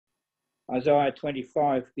Isaiah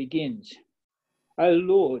 25 begins, O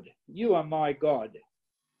Lord, you are my God.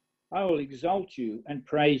 I will exalt you and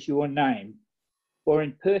praise your name, for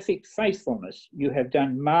in perfect faithfulness you have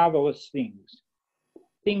done marvellous things,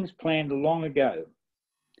 things planned long ago.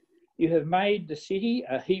 You have made the city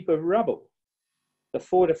a heap of rubble, the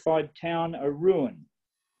fortified town a ruin,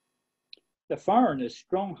 the foreigner's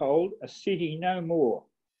stronghold a city no more.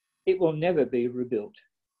 It will never be rebuilt.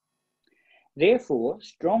 Therefore,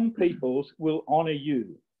 strong peoples will honour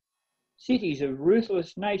you. Cities of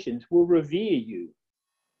ruthless nations will revere you.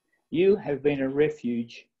 You have been a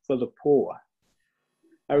refuge for the poor,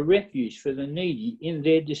 a refuge for the needy in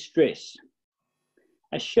their distress,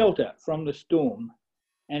 a shelter from the storm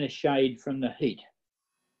and a shade from the heat.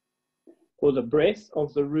 For the breath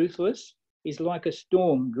of the ruthless is like a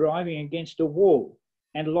storm driving against a wall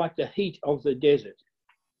and like the heat of the desert.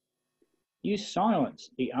 You silence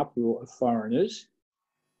the uproar of foreigners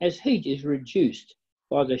as heat is reduced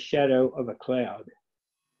by the shadow of a cloud.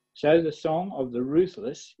 So the song of the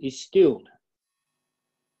ruthless is stilled.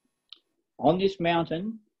 On this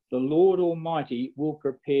mountain, the Lord Almighty will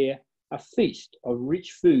prepare a feast of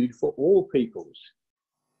rich food for all peoples,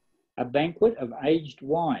 a banquet of aged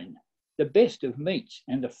wine, the best of meats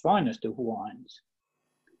and the finest of wines.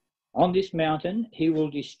 On this mountain, he will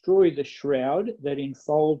destroy the shroud that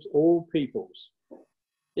enfolds all peoples,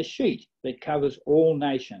 the sheet that covers all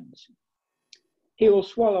nations. He will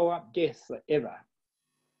swallow up death forever.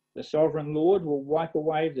 The sovereign Lord will wipe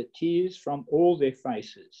away the tears from all their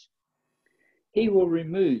faces. He will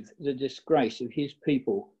remove the disgrace of his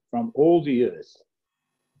people from all the earth.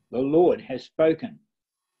 The Lord has spoken.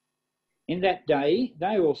 In that day,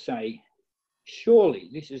 they will say, surely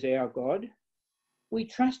this is our God. We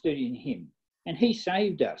trusted in him, and he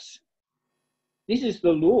saved us. This is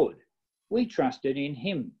the Lord. We trusted in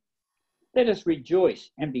him. Let us rejoice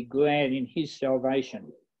and be glad in his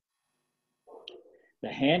salvation. The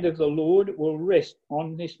hand of the Lord will rest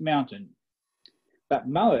on this mountain, but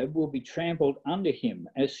Moab will be trampled under him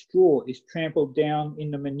as straw is trampled down in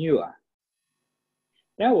the manure.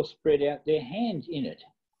 They will spread out their hands in it,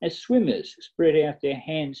 as swimmers spread out their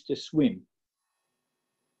hands to swim.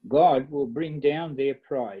 God will bring down their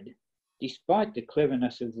pride, despite the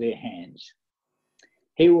cleverness of their hands.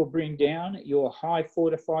 He will bring down your high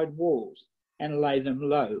fortified walls and lay them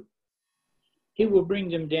low. He will bring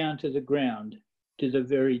them down to the ground, to the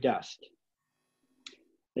very dust.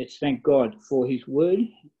 Let's thank God for his word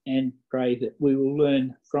and pray that we will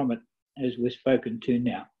learn from it as we're spoken to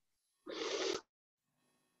now.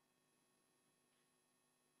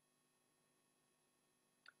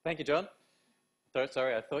 Thank you, John.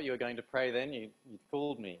 Sorry, I thought you were going to pray then. You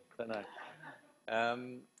fooled me. But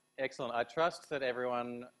no. Excellent. I trust that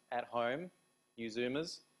everyone at home, you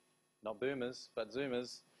Zoomers, not boomers, but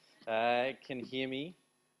Zoomers, can hear me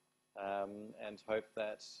and hope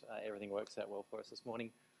that everything works out well for us this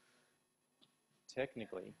morning.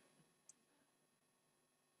 Technically.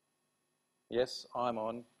 Yes, I'm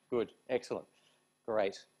on. Good. Excellent.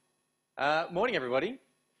 Great. Morning, everybody.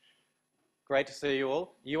 Great to see you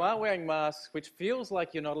all. You are wearing masks, which feels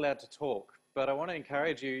like you're not allowed to talk, but I want to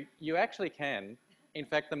encourage you, you actually can. In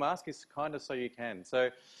fact, the mask is kind of so you can. So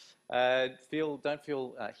don't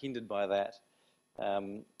feel hindered by that.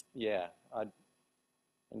 Yeah, I'd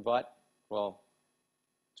invite, well,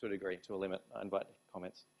 to a degree, to a limit, I invite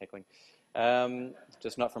comments, heckling.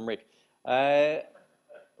 Just not from Rick.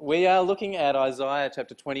 We are looking at Isaiah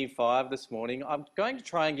chapter 25 this morning. I'm going to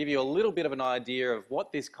try and give you a little bit of an idea of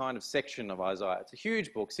what this kind of section of Isaiah, it's a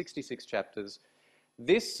huge book, 66 chapters.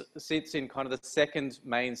 This sits in kind of the second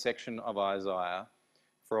main section of Isaiah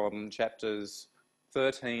from chapters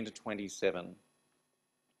 13 to 27.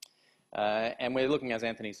 And we're looking, as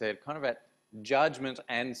Anthony said, kind of at judgment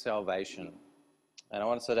and salvation. And I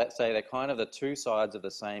want to say they're kind of the two sides of the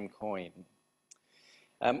same coin.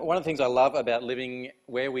 One of the things I love about living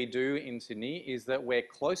where we do in Sydney is that we're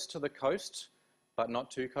close to the coast, but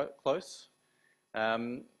not too close.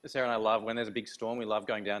 Sarah and I love, when there's a big storm, we love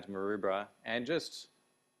going down to Maroubra and just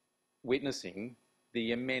witnessing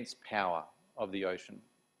the immense power of the ocean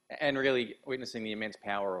and really witnessing the immense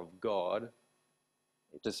power of God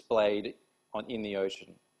displayed in the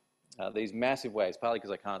ocean. These massive waves, partly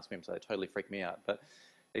because I can't swim, so they totally freak me out, but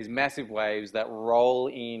these massive waves that roll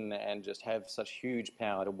in and just have such huge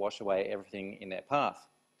power to wash away everything in their path.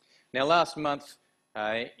 Now, last month,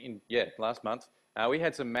 we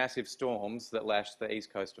had some massive storms that lashed the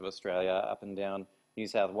east coast of Australia up and down New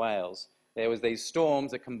South Wales. There was these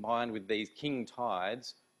storms that combined with these king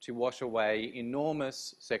tides to wash away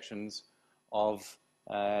enormous sections of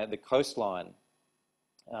the coastline.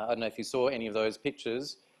 I don't know if you saw any of those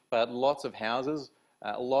pictures, but lots of houses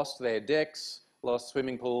lost their decks, lost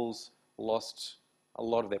swimming pools, lost a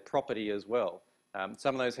lot of their property as well.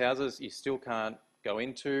 Some of those houses you still can't go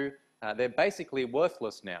into. They're basically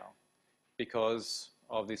worthless now because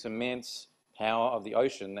of this immense power of the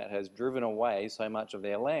ocean that has driven away so much of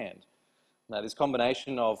their land. Now, this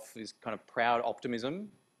combination of this kind of proud optimism,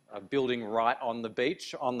 building right on the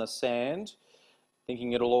beach, on the sand,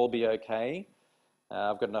 thinking it'll all be okay,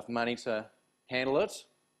 I've got enough money to handle it,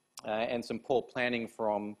 and some poor planning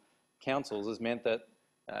from councils has meant that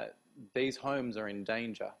these homes are in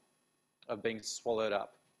danger of being swallowed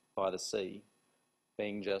up by the sea,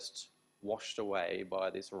 being just washed away by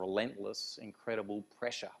this relentless, incredible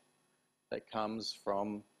pressure that comes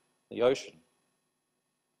from the ocean.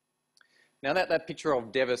 Now that picture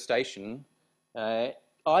of devastation, I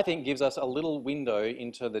think gives us a little window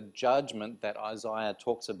into the judgment that Isaiah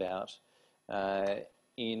talks about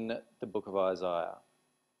in the book of Isaiah,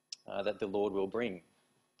 that the Lord will bring.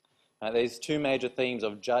 There's two major themes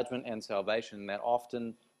of judgment and salvation that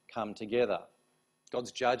often come together.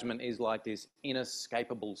 God's judgment is like this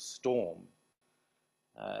inescapable storm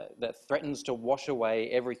that threatens to wash away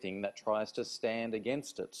everything that tries to stand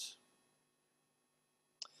against it.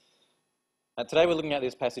 Today we're looking at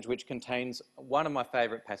this passage which contains one of my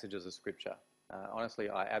favourite passages of Scripture. Honestly,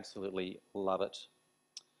 I absolutely love it.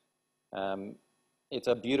 It's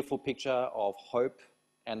a beautiful picture of hope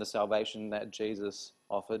and the salvation that Jesus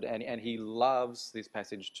offered, and he loves this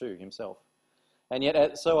passage too himself. And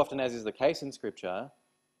yet, so often as is the case in Scripture,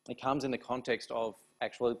 it comes in the context of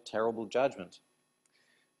actual terrible judgment.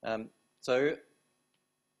 That's not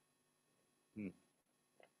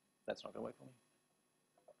going to work for me.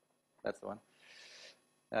 That's the one.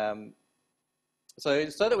 So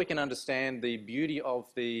that we can understand the beauty of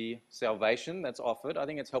the salvation that's offered, I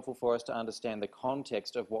think it's helpful for us to understand the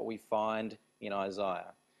context of what we find in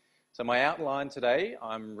Isaiah. So my outline today,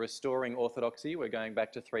 I'm restoring orthodoxy. We're going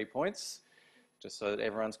back to 3 points, just so that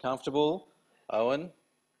everyone's comfortable. Owen,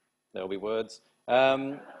 there'll be words.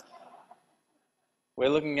 We're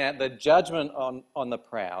looking at the judgment on the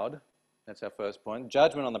proud. That's our first point.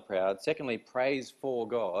 Judgment on the proud. Secondly, praise for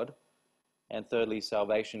God. And thirdly,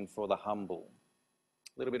 salvation for the humble.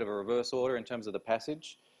 A little bit of a reverse order in terms of the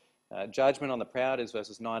passage. Judgment on the proud is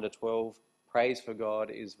verses 9 to 12. Praise for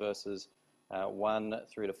God is verses 1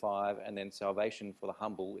 through to 5. And then salvation for the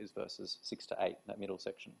humble is verses 6 to 8, that middle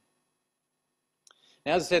section.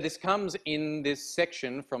 Now, as I said, this comes in this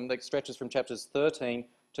section that stretches from chapters 13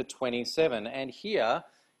 to 27. And here,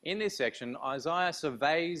 in this section, Isaiah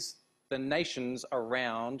surveys the nations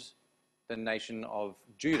around the nation of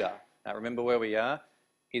Judah. Now, remember where we are.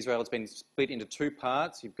 Israel has been split into two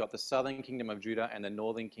parts. You've got the southern kingdom of Judah and the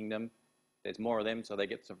northern kingdom. There's more of them, so they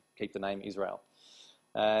get to keep the name Israel.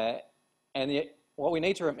 What we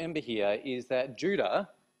need to remember here is that Judah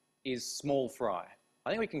is small fry. I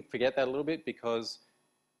think we can forget that a little bit because,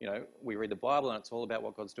 we read the Bible and it's all about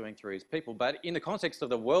what God's doing through his people. But in the context of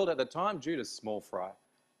the world at the time, Judah's small fry.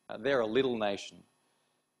 They're a little nation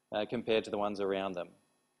compared to the ones around them.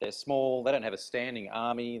 They're small, they don't have a standing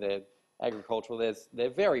army, they're agricultural, they're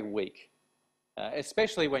very weak,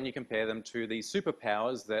 especially when you compare them to the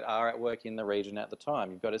superpowers that are at work in the region at the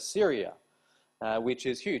time. You've got Assyria, which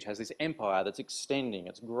is huge, has this empire that's extending,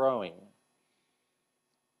 it's growing.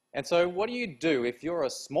 And so what do you do if you're a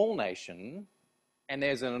small nation and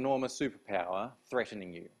there's an enormous superpower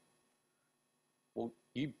threatening you? Well,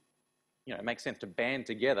 it makes sense to band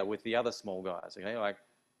together with the other small guys, okay? Like,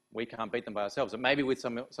 we can't beat them by ourselves. But maybe with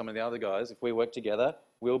some of the other guys, if we work together,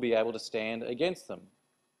 we'll be able to stand against them.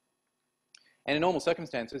 And in normal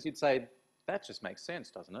circumstances, you'd say, that just makes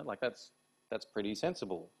sense, doesn't it? Like, that's pretty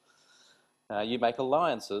sensible. You make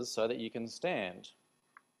alliances so that you can stand.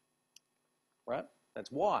 Right?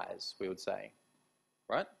 That's wise, we would say.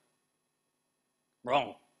 Right?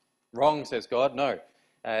 Wrong. Wrong, says God. No.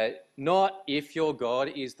 Not if your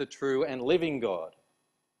God is the true and living God.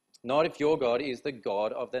 Not if your God is the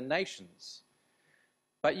God of the nations.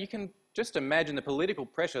 But you can just imagine the political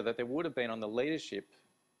pressure that there would have been on the leadership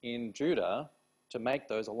in Judah to make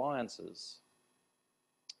those alliances.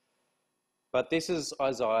 But this is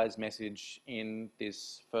Isaiah's message in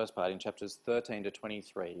this first part, in chapters 13 to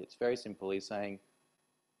 23. It's very simple. He's saying,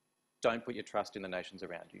 don't put your trust in the nations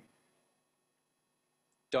around you.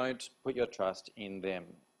 Don't put your trust in them.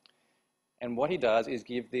 And what he does is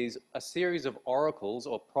give a series of oracles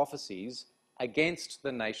or prophecies against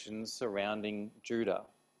the nations surrounding Judah.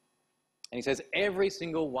 And he says every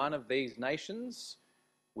single one of these nations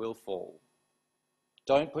will fall.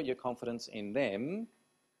 Don't put your confidence in them.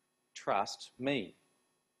 Trust me.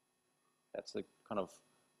 That's the kind of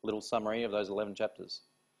little summary of those 11 chapters.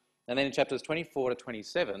 And then in chapters 24 to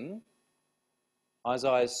 27,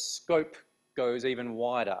 Isaiah's scope goes even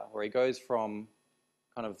wider, where he goes from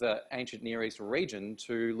kind of the ancient Near East region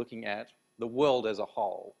to looking at the world as a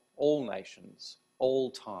whole, all nations,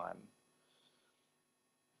 all time.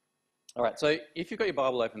 All right, so if you've got your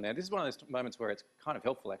Bible open there, this is one of those moments where it's kind of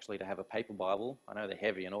helpful actually to have a paper Bible. I know they're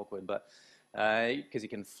heavy and awkward, but because you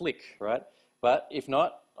can flick, right? But if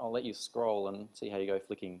not, I'll let you scroll and see how you go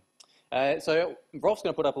flicking. So Rolf's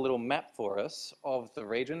going to put up a little map for us of the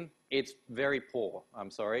region. It's very poor,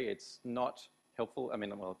 I'm sorry. It's not helpful. I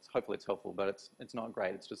mean, well, hopefully it's helpful, but it's not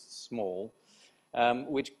great. It's just small,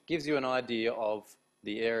 which gives you an idea of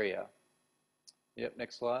the area. Yep,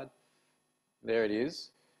 next slide. There it is.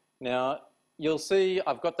 Now, you'll see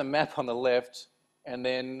I've got the map on the left, and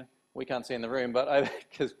then we can't see in the room, but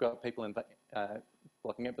because we've got people in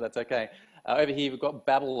blocking it, but that's okay. Over here, we've got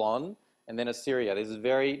Babylon, and then Assyria. This is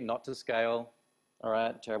very not to scale, all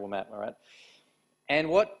right, terrible map, all right. And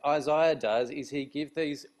what Isaiah does is he gives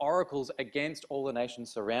these oracles against all the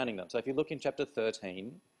nations surrounding them. So if you look in chapter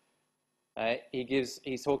 13,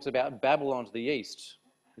 he talks about Babylon to the east.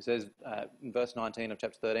 He says in verse 19 of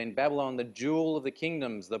chapter 13, Babylon, the jewel of the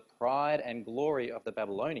kingdoms, the pride and glory of the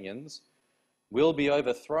Babylonians, will be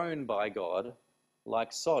overthrown by God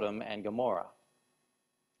like Sodom and Gomorrah.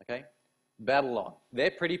 Okay? Babylon, they're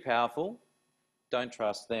pretty powerful. Don't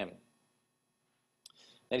trust them.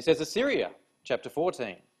 Then he says Assyria, chapter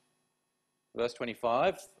 14. Verse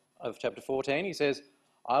 25 of chapter 14, he says,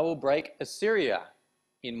 I will break Assyria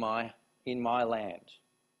in my land.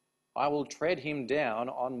 I will tread him down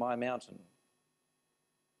on my mountain.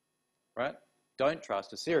 Right? Don't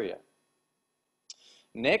trust Assyria.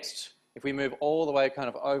 Next, if we move all the way kind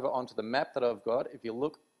of over onto the map that I've got, if you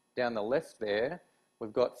look down the left there,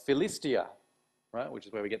 we've got Philistia, right, which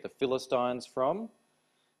is where we get the Philistines from.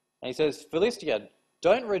 And he says, Philistia,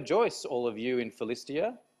 don't rejoice, all of you in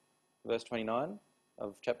Philistia, verse 29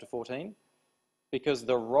 of chapter 14, because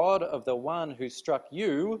the rod of the one who struck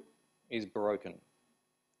you is broken.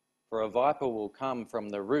 For a viper will come from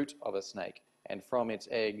the root of a snake, and from its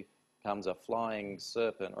egg comes a flying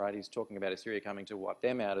serpent, right? He's talking about Assyria coming to wipe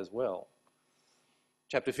them out as well.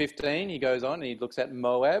 Chapter 15, he goes on and he looks at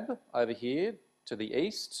Moab over here to the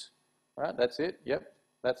east, right? That's it, yep,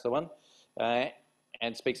 that's the one.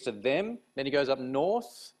 And speaks to them. Then he goes up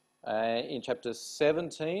north in chapter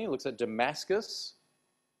 17, looks at Damascus,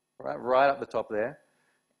 right up the top there.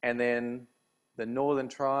 And then the northern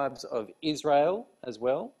tribes of Israel as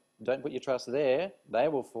well. Don't put your trust there, they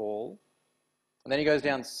will fall. And then he goes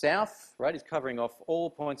down south, right? He's covering off all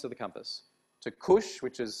points of the compass to Cush,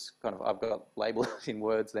 which is kind of, I've got labeled in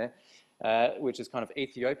words there, which is kind of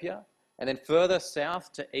Ethiopia. And then further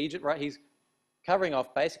south to Egypt, right? He's covering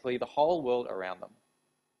off basically the whole world around them.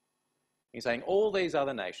 He's saying all these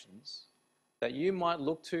other nations that you might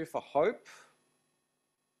look to for hope,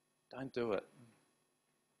 don't do it.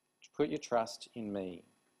 Put your trust in me.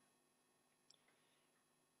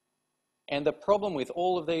 And the problem with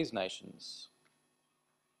all of these nations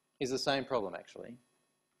is the same problem, actually.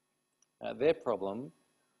 Their problem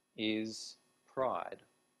is pride.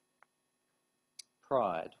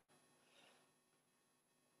 Pride.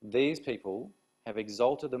 These people have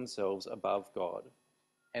exalted themselves above God,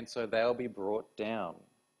 and so they'll be brought down.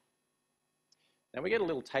 Now we get a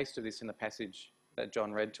little taste of this in the passage that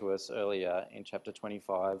John read to us earlier in chapter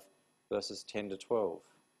 25, verses 10 to 12.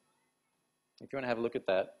 If you want to have a look at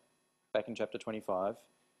that, back in chapter 25, it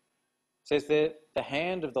says there, the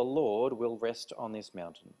hand of the Lord will rest on this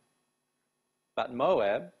mountain. But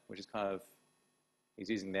Moab, which is kind of, he's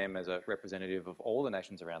using them as a representative of all the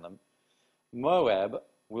nations around them, Moab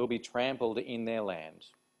will be trampled in their land,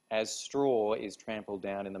 as straw is trampled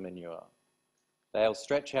down in the manure. They'll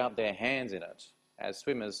stretch out their hands in it, as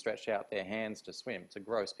swimmers stretch out their hands to swim. It's a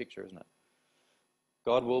gross picture, isn't it?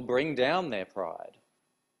 God will bring down their pride,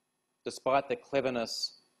 despite the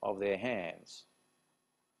cleverness of their hands.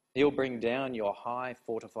 He'll bring down your high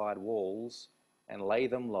fortified walls and lay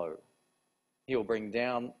them low. He'll bring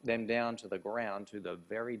them down to the ground, to the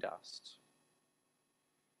very dust.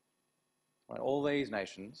 Right, all these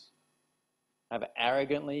nations have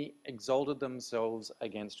arrogantly exalted themselves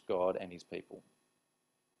against God and his people.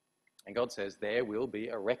 And God says there will be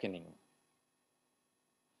a reckoning.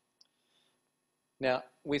 Now,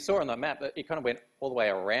 we saw on the map that it kind of went all the way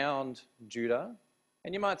around Judah.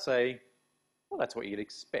 And you might say, well, that's what you'd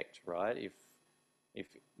expect, right? If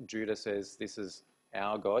Judah says this is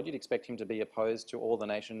our God, you'd expect him to be opposed to all the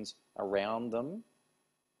nations around them.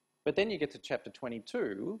 But then you get to chapter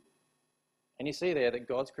 22, and you see there that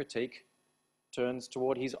God's critique turns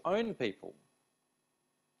toward his own people.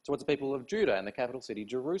 towards the people of Judah and the capital city,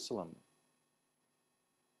 Jerusalem.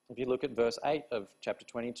 If you look at verse 8 of chapter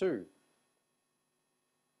 22,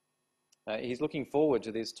 he's looking forward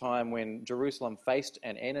to this time when Jerusalem faced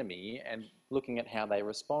an enemy and looking at how they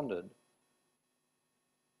responded. It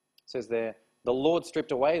says there, the Lord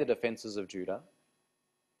stripped away the defences of Judah,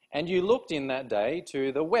 and you looked in that day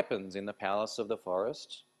to the weapons in the palace of the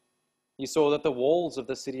forest. You saw that the walls of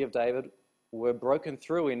the city of David were broken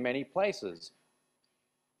through in many places.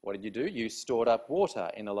 What did you do? You stored up water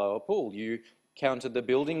in the lower pool. You counted the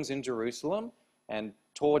buildings in Jerusalem and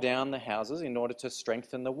tore down the houses in order to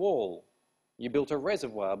strengthen the wall. You built a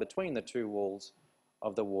reservoir between the two walls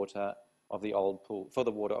of the water of the old pool, for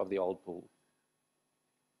the water of the old pool.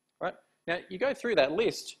 Right? Now, you go through that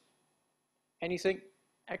list and you think,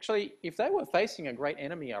 actually, if they were facing a great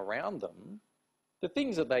enemy around them, the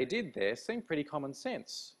things that they did there seem pretty common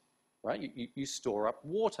sense, right? You store up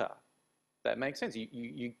water. That makes sense.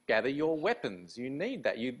 You gather your weapons. You need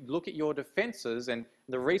that. You look at your defences and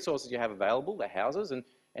the resources you have available, the houses, and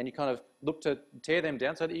you kind of look to tear them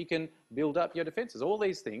down so that you can build up your defences. All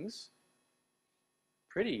these things,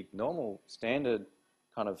 pretty normal, standard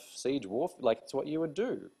kind of siege warfare, like it's what you would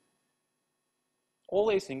do. All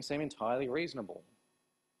these things seem entirely reasonable.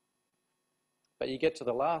 But you get to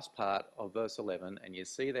the last part of verse 11 and you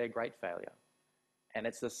see their great failure. And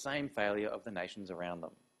it's the same failure of the nations around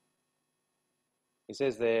them. He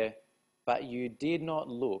says there, but you did not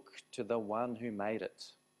look to the one who made it,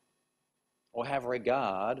 or have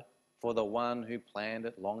regard for the one who planned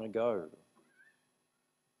it long ago.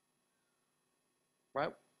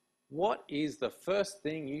 Right? What is the first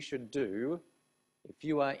thing you should do if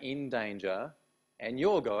you are in danger and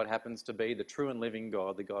your God happens to be the true and living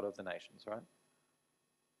God, the God of the nations, right?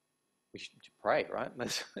 We should pray, right?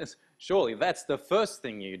 Surely that's the first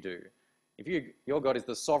thing you do. If your God is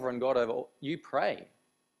the sovereign God over all, you pray.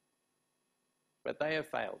 But they have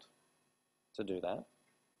failed to do that.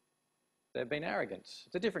 They've been arrogant.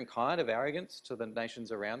 It's a different kind of arrogance to the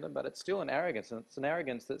nations around them, but it's still an arrogance. And it's an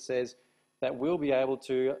arrogance that says that we'll be able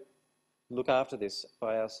to look after this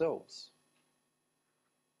by ourselves.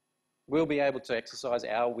 We'll be able to exercise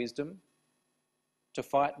our wisdom to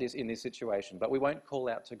fight this in this situation, but we won't call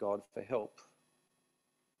out to God for help.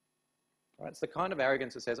 Right? It's the kind of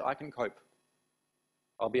arrogance that says, I can cope.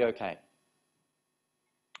 I'll be okay.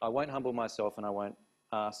 I won't humble myself and I won't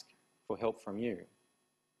ask for help from you.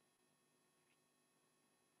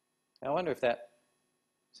 I wonder if that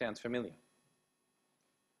sounds familiar.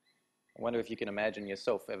 I wonder if you can imagine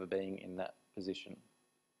yourself ever being in that position.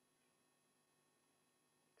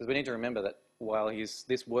 Because we need to remember that while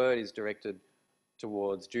this word is directed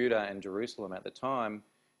towards Judah and Jerusalem at the time,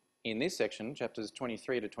 in this section, chapters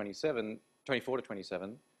 24 to 27,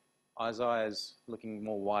 Isaiah is looking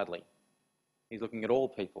more widely. He's looking at all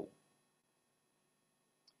people.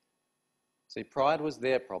 See, pride was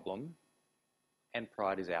their problem, and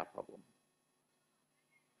pride is our problem.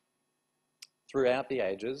 Throughout the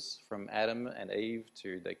ages, from Adam and Eve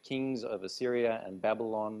to the kings of Assyria and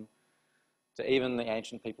Babylon, to even the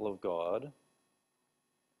ancient people of God,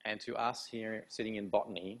 and to us here sitting in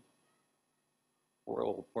Botany,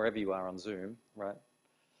 or wherever you are on Zoom, right?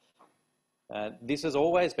 This has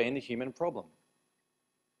always been the human problem.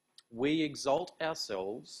 We exalt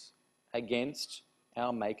ourselves against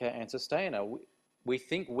our maker and sustainer. We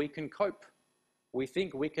think we can cope. We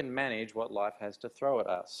think we can manage what life has to throw at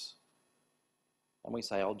us. And we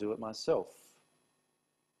say, I'll do it myself.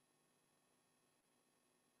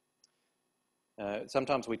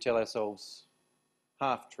 Sometimes we tell ourselves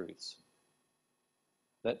half-truths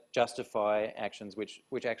that justify actions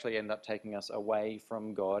which actually end up taking us away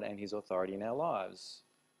from God and his authority in our lives.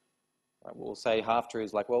 Right, we'll say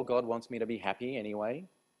half-truths like, well, God wants me to be happy anyway.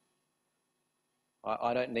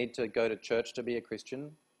 I don't need to go to church to be a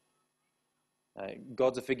Christian.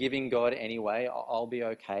 God's a forgiving God anyway. I'll be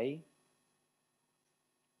okay.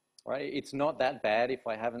 Right? It's not that bad if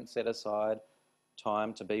I haven't set aside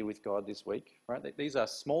time to be with God this week. Right? These are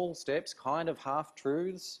small steps, kind of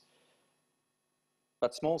half-truths,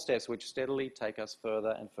 but small steps which steadily take us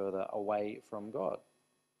further and further away from God.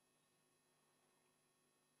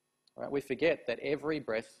 Right? We forget that every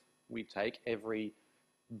breath we take, every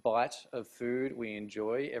bite of food we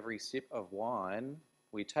enjoy, every sip of wine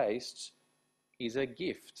we taste is a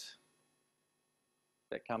gift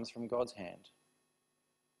that comes from God's hand.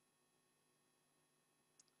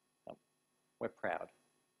 We're proud.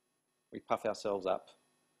 We puff ourselves up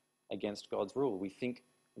against God's rule. We think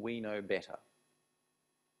we know better.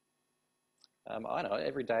 I know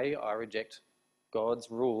every day I reject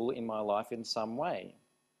God's rule in my life in some way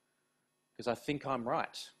because I think I'm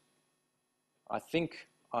right. I think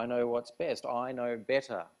I know what's best. I know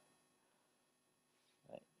better.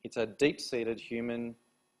 It's a deep-seated human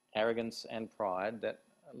arrogance and pride that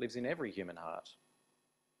lives in every human heart.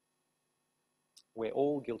 We're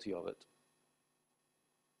all guilty of it.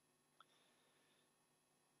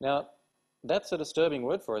 Now, that's a disturbing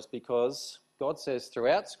word for us because God says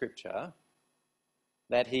throughout Scripture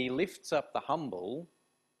that he lifts up the humble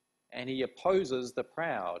and he opposes the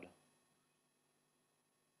proud.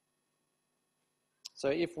 So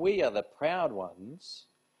if we are the proud ones,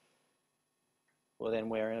 well, then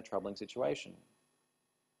we're in a troubling situation.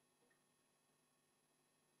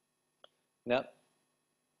 Now,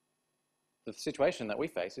 the situation that we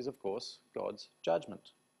face is, of course, God's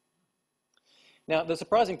judgment. Now, the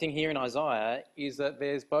surprising thing here in Isaiah is that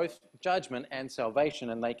there's both judgment and salvation,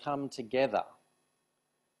 and they come together.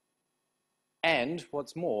 And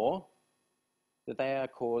what's more, that they are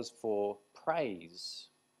cause for praise.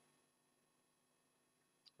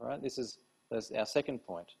 All right, this is our second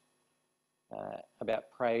point about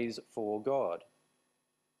praise for God.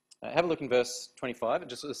 Have a look in verse 25,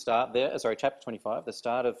 just at the start there, chapter 25, the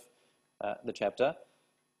start of the chapter.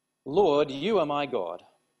 Lord, you are my God.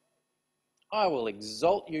 I will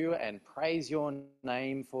exalt you and praise your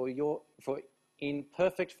name for in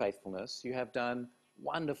perfect faithfulness you have done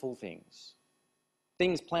wonderful things.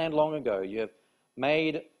 Things planned long ago. You have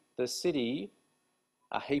made the city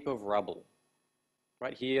a heap of rubble.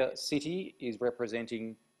 Right here, city is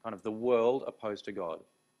representing kind of the world opposed to God.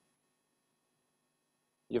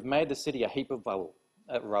 You've made the city a heap of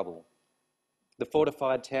rubble. The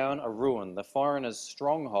fortified town a ruin. The foreigner's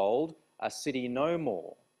stronghold a city no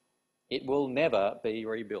more. It will never be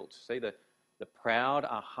rebuilt. See, the proud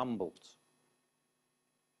are humbled.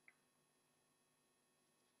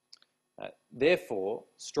 Therefore,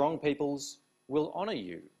 strong peoples will honour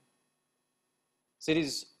you.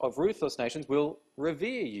 Cities of ruthless nations will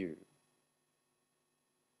revere you.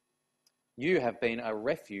 You have been a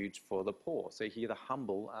refuge for the poor. See here, the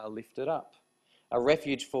humble are lifted up. A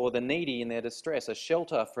refuge for the needy in their distress, a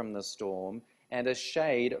shelter from the storm, and a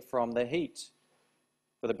shade from the heat.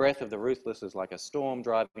 For the breath of the ruthless is like a storm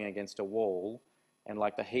driving against a wall, and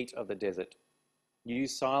like the heat of the desert. You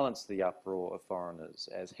silence the uproar of foreigners,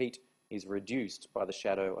 as heat is reduced by the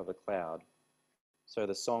shadow of a cloud. So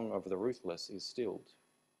the song of the ruthless is stilled.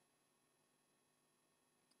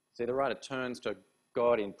 See, the writer turns to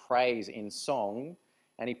God in praise, in song,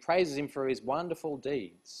 and he praises him for his wonderful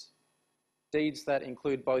deeds. Deeds that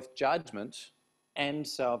include both judgment and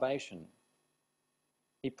salvation.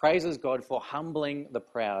 He praises God for humbling the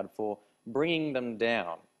proud, for bringing them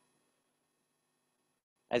down,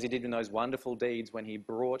 as he did in those wonderful deeds when he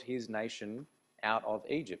brought his nation out of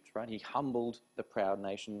Egypt, right? He humbled the proud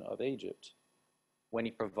nation of Egypt when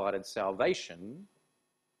he provided salvation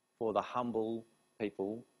for the humble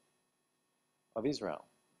people of Israel.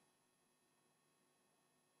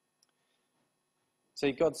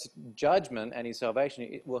 See, God's judgment and his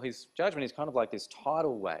salvation, his judgment is kind of like this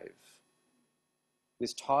tidal wave.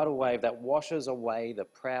 This tidal wave that washes away the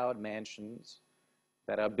proud mansions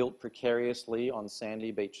that are built precariously on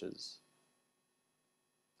sandy beaches.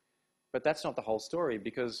 But that's not the whole story,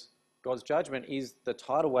 because God's judgment is the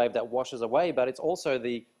tidal wave that washes away, but it's also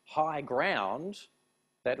the high ground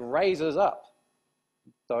that raises up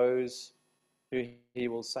those who he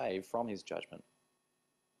will save from his judgment.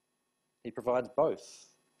 He provides both.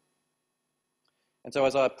 And so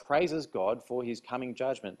Isaiah praises God for his coming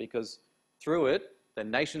judgment, because through it, the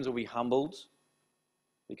nations will be humbled,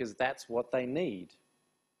 because that's what they need.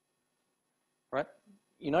 Right?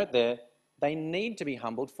 You note there, they need to be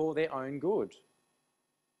humbled for their own good.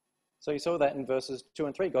 So you saw that in verses 2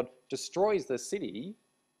 and 3. God destroys the city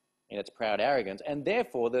in its proud arrogance, and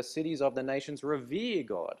therefore the cities of the nations revere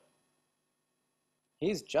God.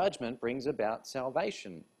 His judgment brings about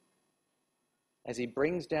salvation as he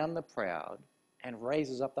brings down the proud and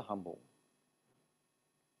raises up the humble.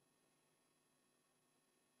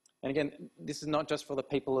 And again, this is not just for the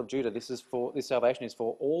people of Judah. This salvation is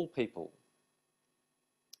for all people.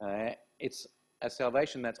 It's a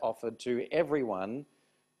salvation that's offered to everyone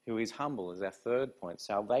who is humble, is our third point.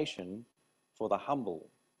 Salvation for the humble.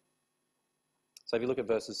 So if you look at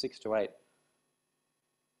verses 6 to 8,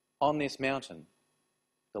 on this mountain,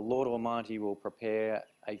 the Lord Almighty will prepare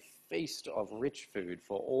a feast of rich food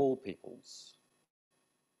for all peoples,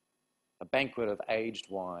 a banquet of aged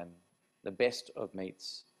wine, the best of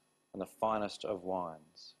meats, and the finest of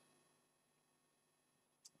wines.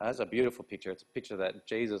 That's a beautiful picture. It's a picture that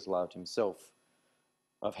Jesus loved himself,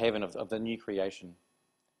 of heaven, of the new creation.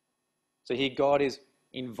 So here God is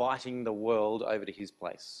inviting the world over to his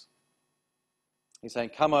place. He's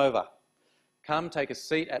saying, come over Come take a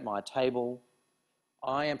seat at my table.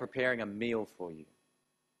 I am preparing a meal for you.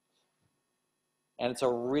 And it's a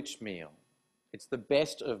rich meal. It's the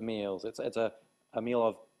best of meals. It's a meal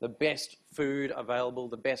of the best food available,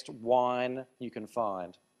 the best wine you can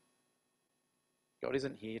find. God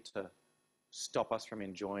isn't here to stop us from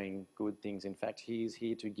enjoying good things. In fact, he is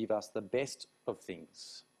here to give us the best of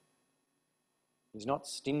things. He's not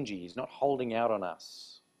stingy. He's not holding out on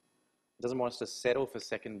us. He doesn't want us to settle for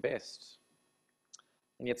second best.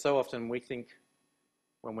 And yet so often we think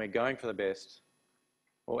when we're going for the best,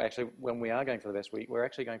 well, actually, when we are going for the best, we're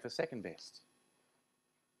actually going for second best.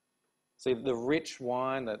 See, the rich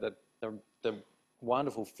wine, the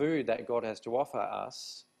wonderful food that God has to offer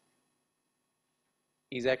us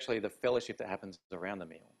is actually the fellowship that happens around the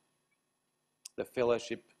meal. The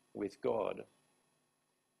fellowship with God.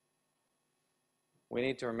 We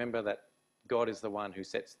need to remember that God is the one who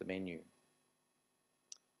sets the menu.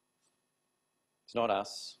 It's not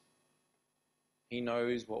us. He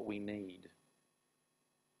knows what we need.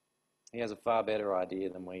 He has a far better idea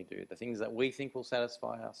than we do. The things that we think will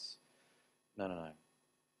satisfy us, no.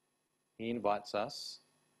 He invites us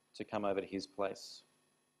to come over to his place,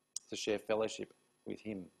 to share fellowship with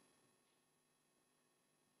him.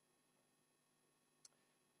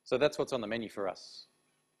 So that's what's on the menu for us.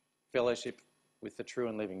 Fellowship with the true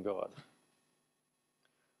and living God.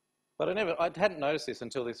 But I hadn't noticed this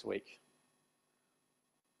until this week.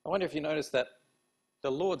 I wonder if you noticed that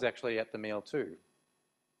the Lord's actually at the meal too.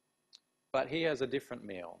 But he has a different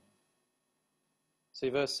meal. See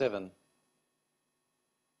verse 7.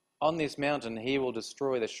 On this mountain he will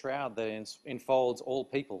destroy the shroud that enfolds all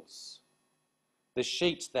peoples. The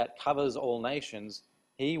sheet that covers all nations,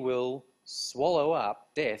 he will swallow up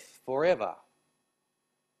death forever.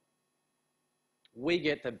 We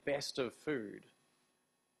get the best of food,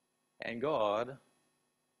 and God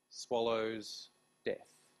swallows death.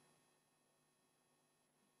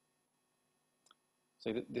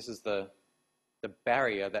 See, this is the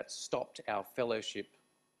barrier that stopped our fellowship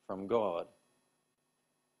from God.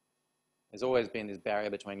 There's always been this barrier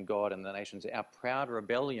between God and the nations, our proud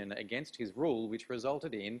rebellion against his rule, which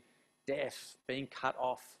resulted in death, being cut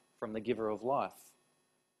off from the giver of life.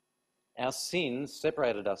 Our sin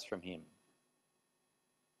separated us from him.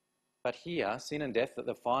 But here, sin and death,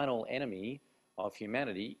 the final enemy of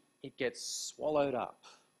humanity, it gets swallowed up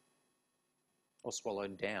or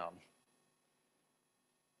swallowed down.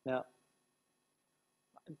 Now,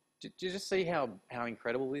 do you just see how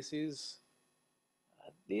incredible this is?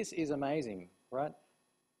 This is amazing, right?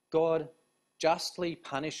 God justly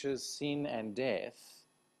punishes sin and death,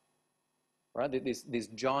 right? This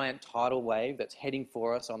giant tidal wave that's heading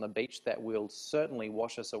for us on the beach that will certainly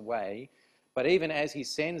wash us away. But even as he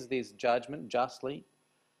sends this judgment justly,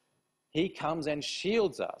 he comes and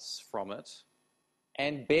shields us from it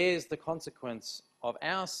and bears the consequence of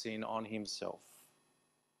our sin on himself.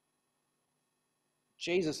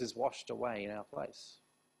 Jesus is washed away in our place.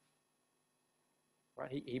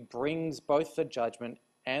 Right? He brings both the judgment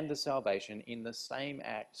and the salvation in the same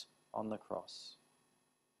act on the cross.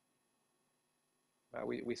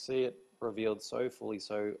 Right? We see it revealed so fully,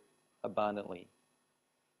 so abundantly.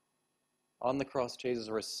 On the cross, Jesus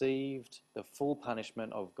received the full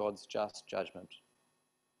punishment of God's just judgment.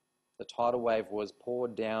 The tidal wave was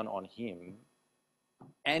poured down on him,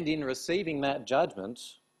 and in receiving that judgment,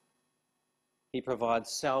 he provides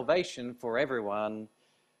salvation for everyone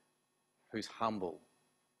who's humble,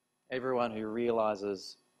 everyone who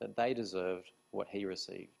realizes that they deserved what he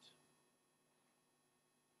received.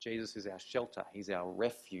 Jesus is our shelter. He's our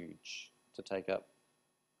refuge, to take up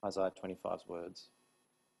Isaiah 25's words.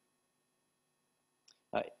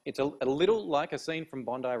 It's a little like a scene from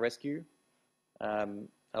Bondi Rescue,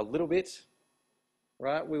 a little bit,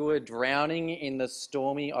 right? We were drowning in the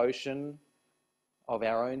stormy ocean of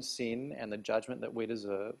our own sin and the judgment that we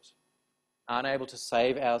deserved, unable to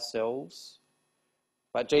save ourselves.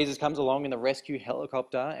 But Jesus comes along in the rescue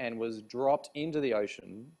helicopter and was dropped into the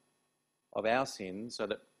ocean of our sin so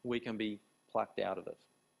that we can be plucked out of it.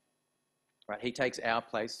 Right? He takes our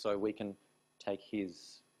place so we can take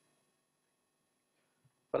his.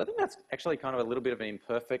 But I think that's actually kind of a little bit of an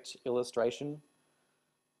imperfect illustration,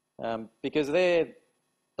 because there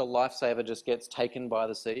the lifesaver just gets taken by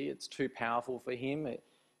the sea. It's too powerful for him.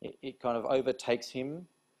 It kind of overtakes him.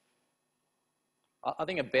 I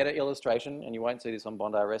think a better illustration, and you won't see this on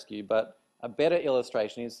Bondi Rescue, but a better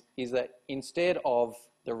illustration is that instead of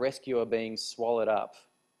the rescuer being swallowed up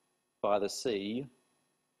by the sea,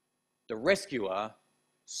 the rescuer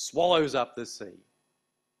swallows up the sea.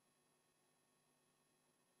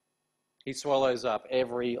 He swallows up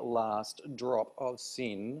every last drop of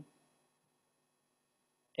sin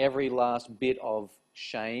every last bit of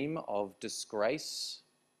shame, of disgrace,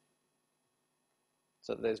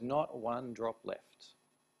 so that there's not one drop left.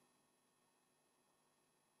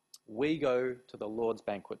 We go to the Lord's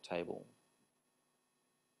banquet table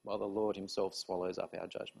while the Lord himself swallows up our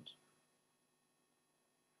judgment.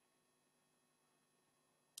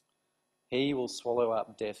 He will swallow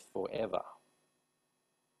up death forever.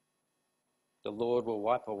 The Lord will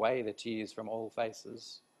wipe away the tears from all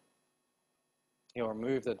faces. He'll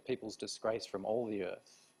remove the people's disgrace from all the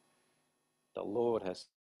earth. The Lord has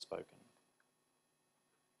spoken.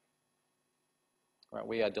 Right,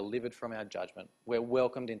 we are delivered from our judgment. We're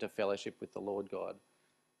welcomed into fellowship with the Lord God.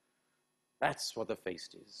 That's what the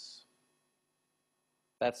feast is.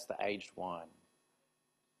 That's the aged wine,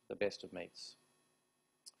 the best of meats.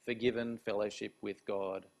 Forgiven fellowship with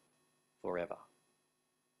God forever.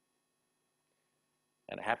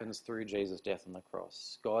 And it happens through Jesus' death on the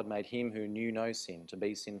cross. God made him who knew no sin to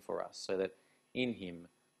be sin for us, so that in him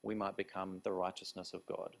we might become the righteousness of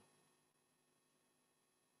God.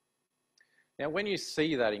 Now, when you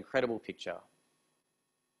see that incredible picture,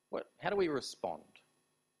 how do we respond?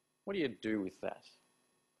 What do you do with that?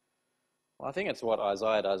 Well, I think it's what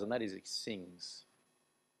Isaiah does, and that is he sings.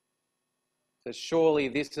 He says, surely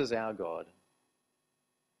this is our God.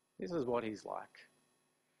 This is what he's like.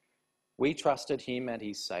 We trusted him and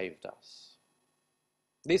he saved us.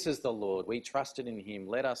 This is the Lord. We trusted in him.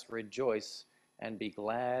 Let us rejoice and be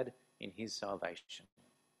glad in his salvation.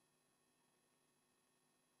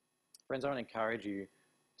 Friends, I want to encourage you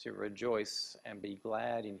to rejoice and be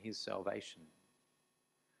glad in his salvation.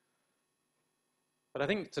 But I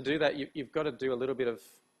think to do that, you've got to do a little bit of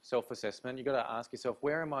self-assessment. You've got to ask yourself,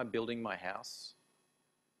 where am I building my house?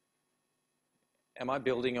 Am I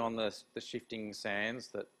building on the shifting sands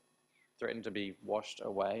that threaten to be washed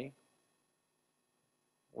away?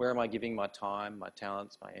 Where am I giving my time, my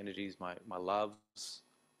talents, my energies, my loves?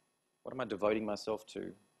 What am I devoting myself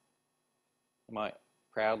to? Am I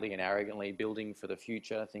proudly and arrogantly building for the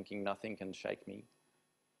future, thinking nothing can shake me?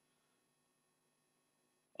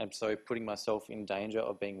 And so putting myself in danger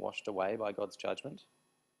of being washed away by God's judgment?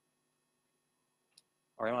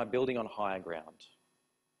 Or am I building on higher ground,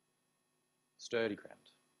 sturdy ground,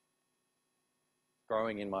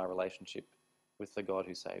 growing in my relationship with the God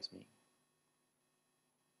who saves me?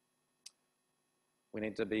 We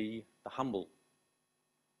need to be the humble,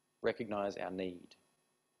 recognise our need.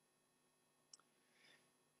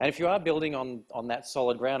 And if you are building on that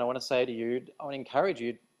solid ground, I want to say to you, I want to encourage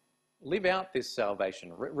you, live out this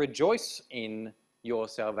salvation. Rejoice in your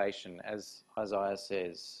salvation, as Isaiah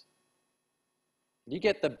says. You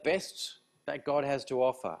get the best that God has to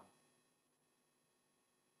offer.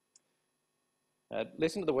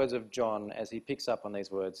 Listen to the words of John as he picks up on these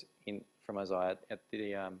words from Isaiah at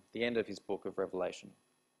the end of his book of Revelation,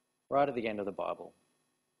 right at the end of the Bible.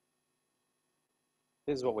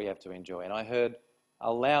 This is what we have to enjoy. And I heard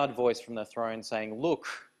a loud voice from the throne saying, look,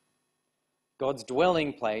 God's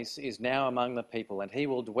dwelling place is now among the people, and he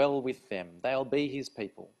will dwell with them. They'll be his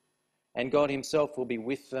people, and God himself will be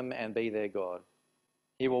with them and be their God.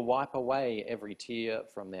 He will wipe away every tear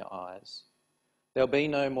from their eyes. There'll be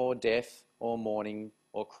no more death or mourning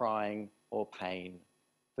or crying or pain,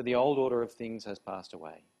 for the old order of things has passed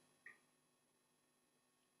away.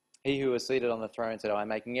 He who was seated on the throne said, I'm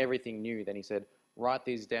making everything new. Then he said, write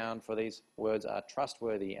these down, for these words are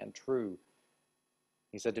trustworthy and true.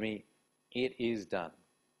 He said to me, it is done.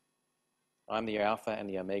 I'm the Alpha and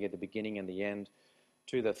the Omega, the beginning and the end.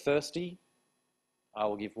 To the thirsty, I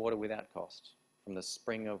will give water without cost from the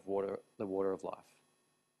spring of water, the water of life.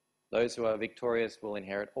 Those who are victorious will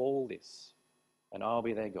inherit all this, and I'll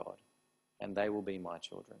be their God, and they will be my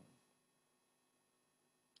children.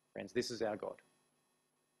 Friends, this is our God.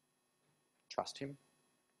 Trust him,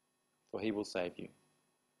 for he will save you,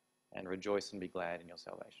 and rejoice and be glad in your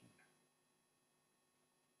salvation.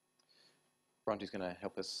 Bronte's going to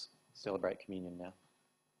help us celebrate communion now.